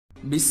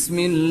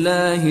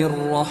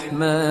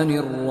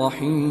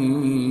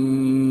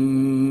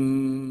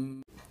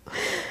Bismillahirrahmanirrahim.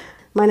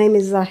 My name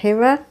is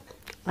Zahira.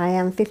 I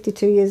am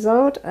 52 years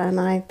old and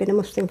I've been a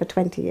Muslim for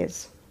 20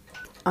 years.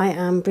 I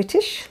am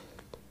British,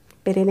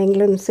 been in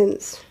England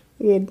since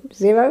year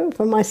zero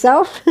for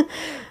myself.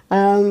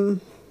 My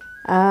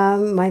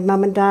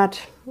mum and dad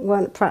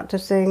weren't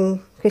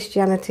practicing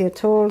Christianity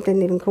at all,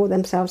 didn't even call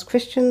themselves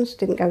Christians,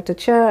 didn't go to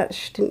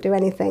church, didn't do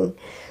anything.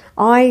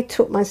 I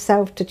took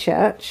myself to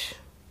church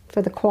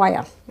for the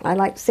choir. I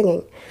liked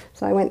singing,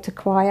 so I went to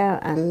choir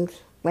and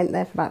went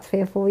there for about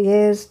 3 or 4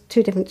 years,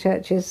 2 different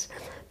churches,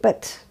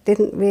 but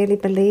didn't really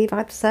believe,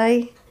 I'd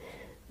say.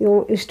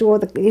 You used to wear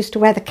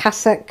the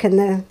cassock and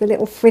the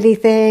little frilly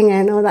thing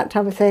and all that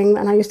type of thing,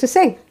 and I used to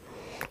sing.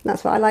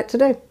 That's what I like to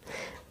do.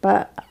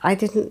 But I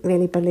didn't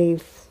really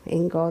believe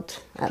in God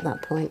at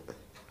that point,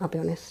 I'll be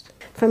honest.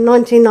 From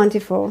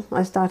 1994,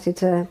 I started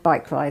to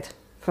bike ride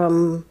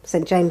from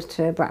St James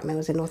to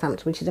Brackmills in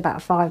Northampton, which is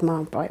about a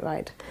 5-mile bike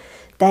ride,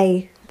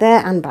 day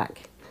there and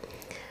back.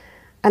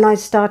 And I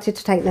started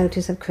to take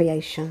notice of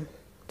creation,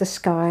 the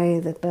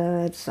sky, the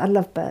birds. I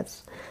love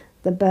birds.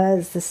 The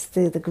birds,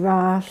 the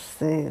grass,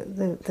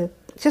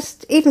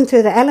 just even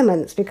through the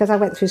elements, because I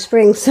went through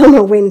spring,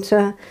 summer,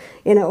 winter,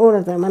 all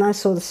of them, and I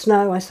saw the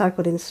snow. I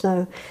cycled in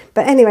snow.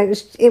 But anyway,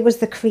 it was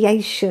the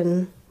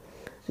creation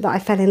that I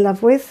fell in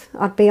love with,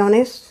 I'd be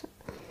honest.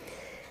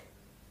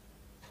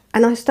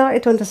 And I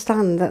started to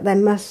understand that there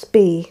must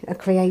be a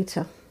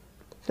creator,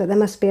 that there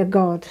must be a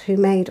God who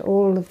made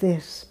all of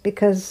this,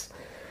 because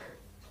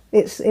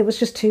it was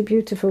just too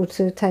beautiful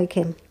to take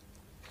in.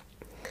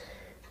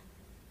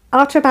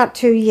 After about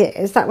 2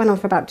 years, that went on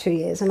for about 2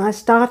 years, and I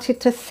started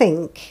to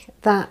think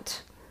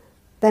that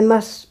there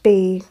must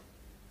be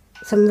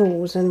some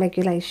rules and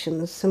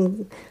regulations,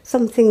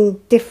 something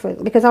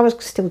different, because I was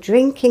still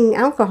drinking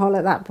alcohol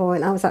at that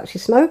point. I was actually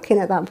smoking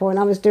at that point.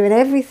 I was doing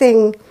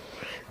everything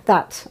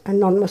that a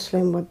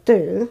non-Muslim would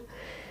do,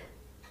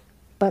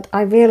 but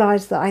I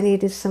realised that I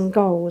needed some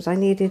goals. I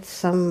needed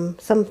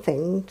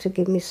something to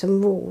give me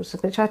some rules,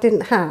 which I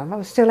didn't have. I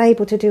was still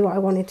able to do what I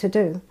wanted to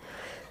do.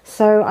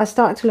 So I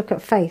started to look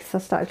at faith, I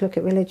started to look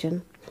at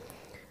religion,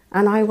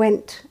 and I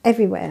went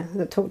everywhere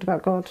that talked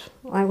about God.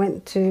 I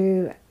went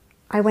to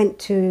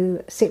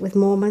sit with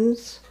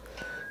Mormons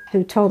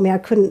who told me I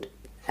couldn't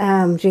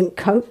drink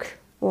Coke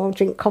or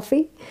drink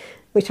coffee,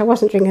 which I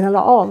wasn't drinking a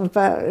lot of,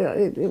 but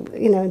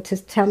to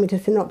tell me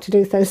not to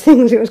do those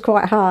things, it was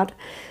quite hard.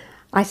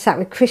 I sat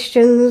with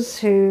Christians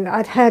who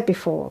I'd heard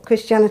before.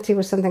 Christianity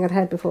was something I'd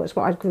heard before. It's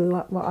what I'd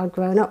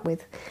grown up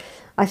with.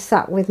 I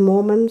sat with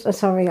Mormons.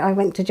 I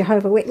went to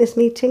Jehovah's Witness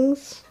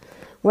meetings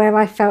where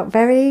I felt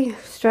very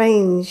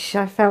strange.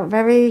 I felt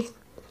very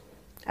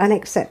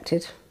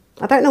unaccepted.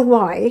 I don't know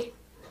why.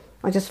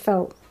 I just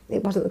felt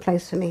it wasn't the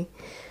place for me.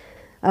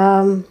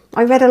 I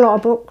read a lot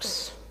of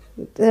books.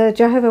 The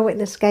Jehovah's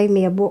Witness gave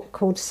me a book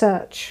called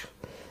Search,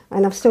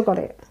 and I've still got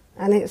it.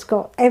 And it's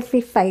got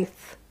every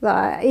faith,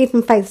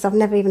 even faiths I've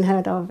never even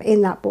heard of,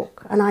 in that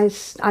book. And I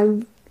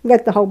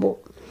read the whole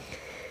book.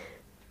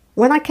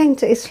 When I came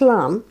to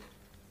Islam,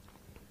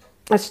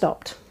 I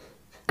stopped,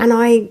 and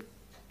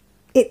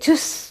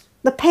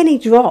the penny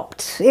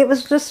dropped. It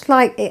was just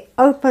like it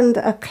opened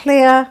a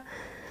clear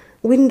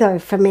window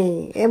for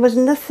me. It was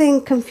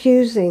nothing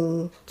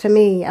confusing to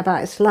me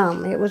about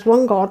Islam. It was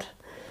one God,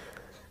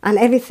 and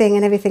everything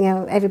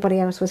else, everybody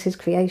else was his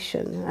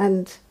creation.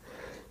 And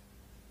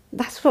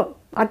that's what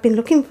I'd been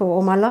looking for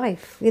all my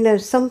life.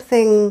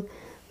 Something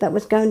that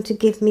was going to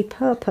give me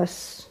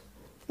purpose.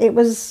 That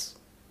was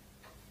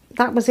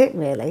it,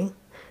 really.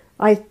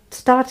 I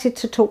started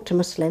to talk to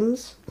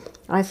Muslims.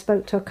 I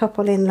spoke to a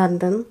couple in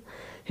London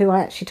who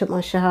I actually took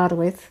my Shahada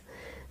with.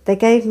 They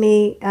gave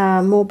me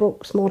more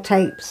books, more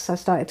tapes. I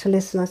started to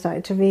listen, I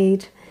started to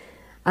read.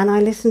 And I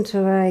listened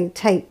to a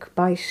tape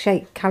by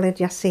Sheikh Khalid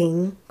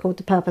Yasin called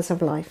The Purpose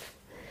of Life.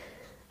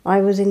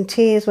 I was in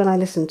tears when I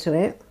listened to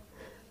it.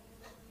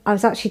 I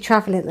was actually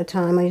travelling at the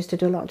time. I used to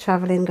do a lot of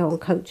travelling, go on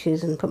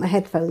coaches and put my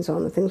headphones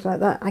on and things like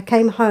that. I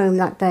came home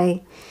that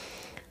day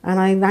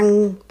and I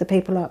rang the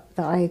people up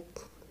that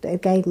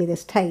gave me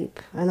this tape,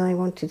 and I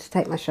wanted to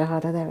take my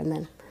Shahada there and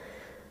then.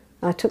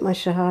 I took my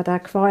Shahada, I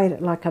cried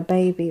like a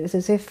baby. It was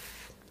as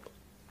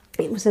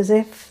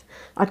if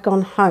I'd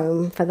gone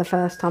home for the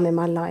first time in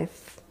my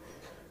life.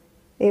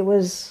 It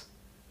was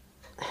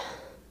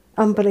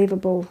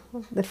unbelievable,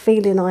 the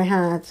feeling I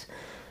had.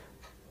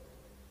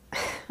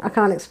 I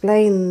can't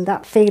explain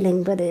that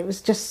feeling, but it was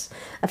just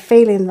a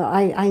feeling that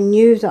I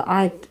knew that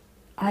I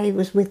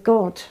was with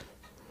God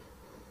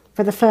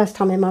for the first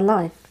time in my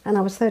life, and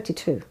I was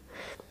 32.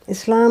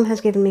 Islam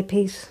has given me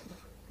peace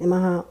in my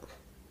heart,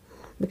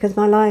 because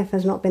my life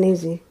has not been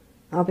easy,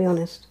 I'll be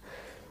honest.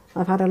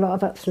 I've had a lot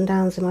of ups and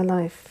downs in my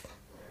life.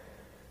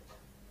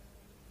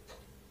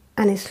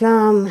 And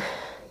Islam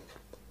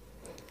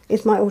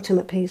is my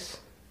ultimate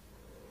peace.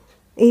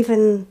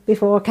 Even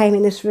before I came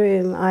in this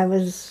room, I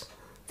was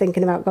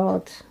thinking about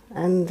God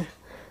and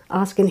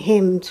asking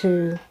him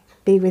to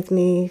be with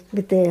me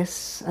with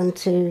this, and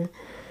to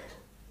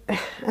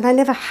and I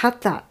never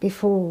had that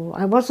before.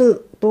 I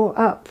wasn't brought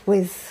up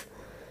with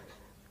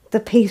the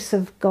peace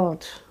of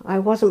God. I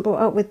wasn't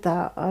brought up with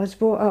that. I was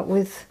brought up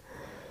with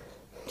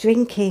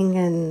drinking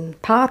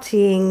and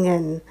partying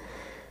and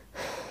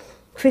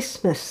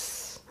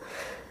Christmas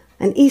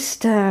and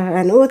Easter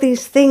and all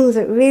these things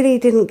that really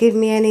didn't give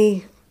me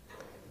any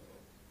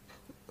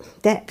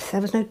depth.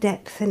 There was no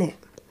depth in it.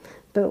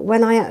 But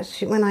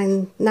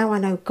now I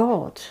know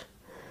God,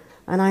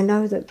 and I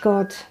know that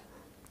God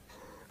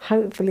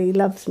hopefully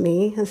loves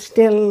me, and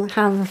still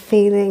have a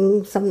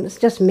feeling, it's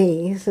just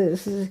me, so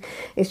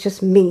it's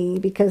just me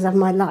because of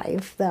my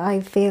life, that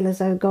I feel as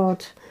though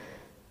God,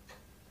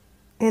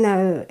 you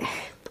know,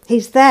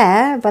 he's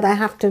there, but I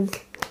have to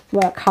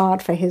work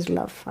hard for his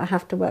love. I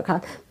have to work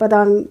hard. But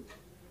I'm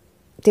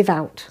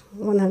devout,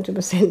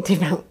 100%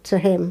 devout to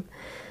him,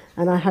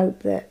 and I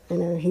hope that, you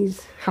know,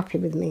 he's happy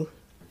with me.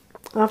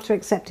 After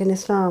accepting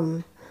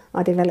Islam,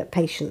 I developed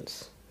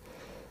patience.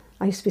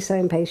 I used to be so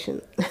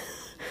impatient.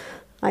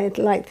 I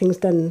like things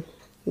done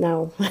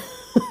now.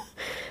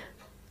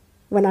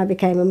 When I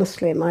became a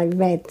Muslim, I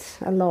read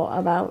a lot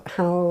about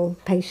how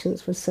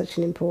patience was such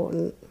an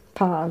important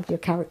part of your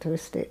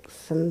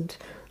characteristics, and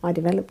I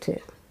developed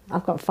it.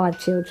 I've got 5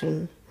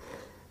 children,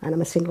 and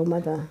I'm a single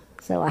mother,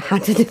 so I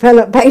had to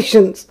develop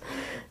patience.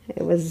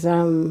 It was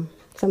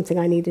something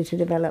I needed to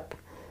develop,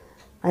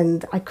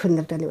 and I couldn't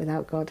have done it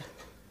without God.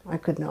 I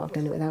could not have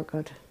done it without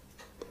God,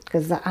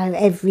 because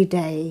every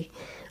day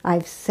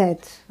I've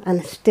said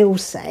and still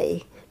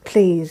say,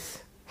 please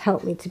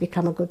help me to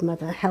become a good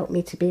mother, help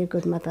me to be a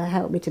good mother,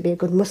 help me to be a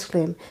good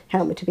Muslim,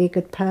 help me to be a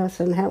good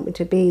person, help me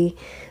to be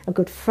a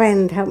good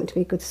friend, help me to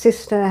be a good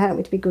sister, help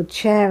me to be a good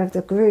chair of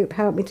the group,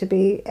 help me to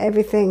be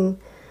everything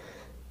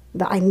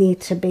that I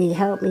need to be,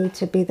 help me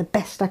to be the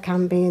best I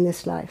can be in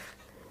this life.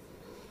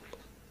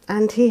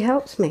 And he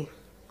helps me.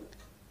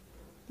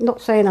 Not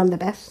saying I'm the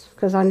best,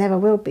 because I never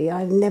will be.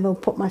 I never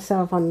put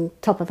myself on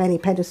top of any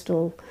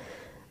pedestal,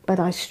 but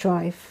I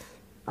strive.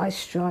 I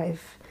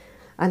strive.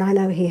 And I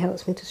know he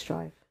helps me to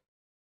strive.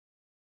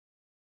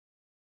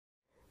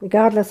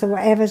 Regardless of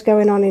whatever's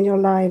going on in your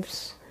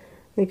lives,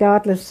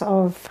 regardless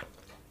of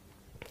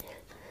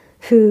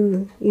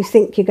who you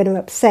think you're going to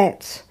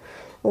upset,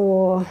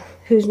 or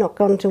who's not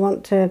going to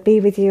want to be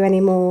with you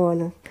anymore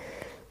and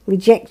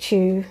reject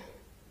you,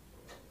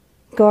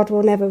 God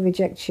will never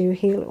reject you.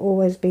 He'll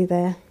always be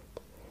there.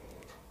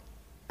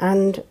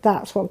 And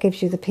that's what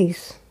gives you the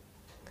peace.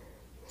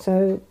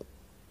 So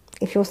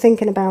if you're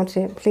thinking about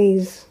it,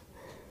 please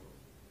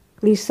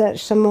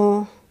research some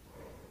more.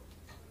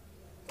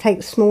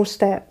 Take small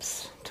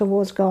steps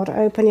towards God.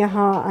 Open your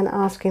heart and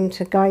ask him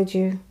to guide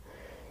you.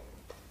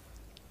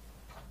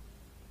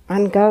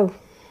 And go.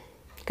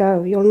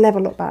 Go. You'll never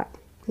look back.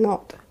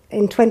 Not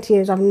in 20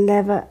 years, I've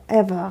never,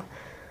 ever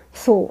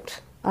thought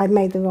I'd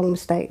made the wrong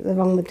mistake, the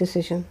wrong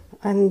decision.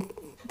 And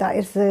that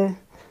is the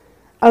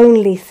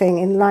only thing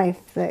in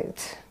life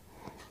that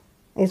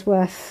is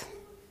worth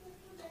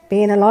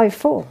being alive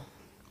for.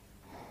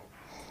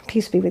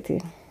 Peace be with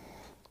you.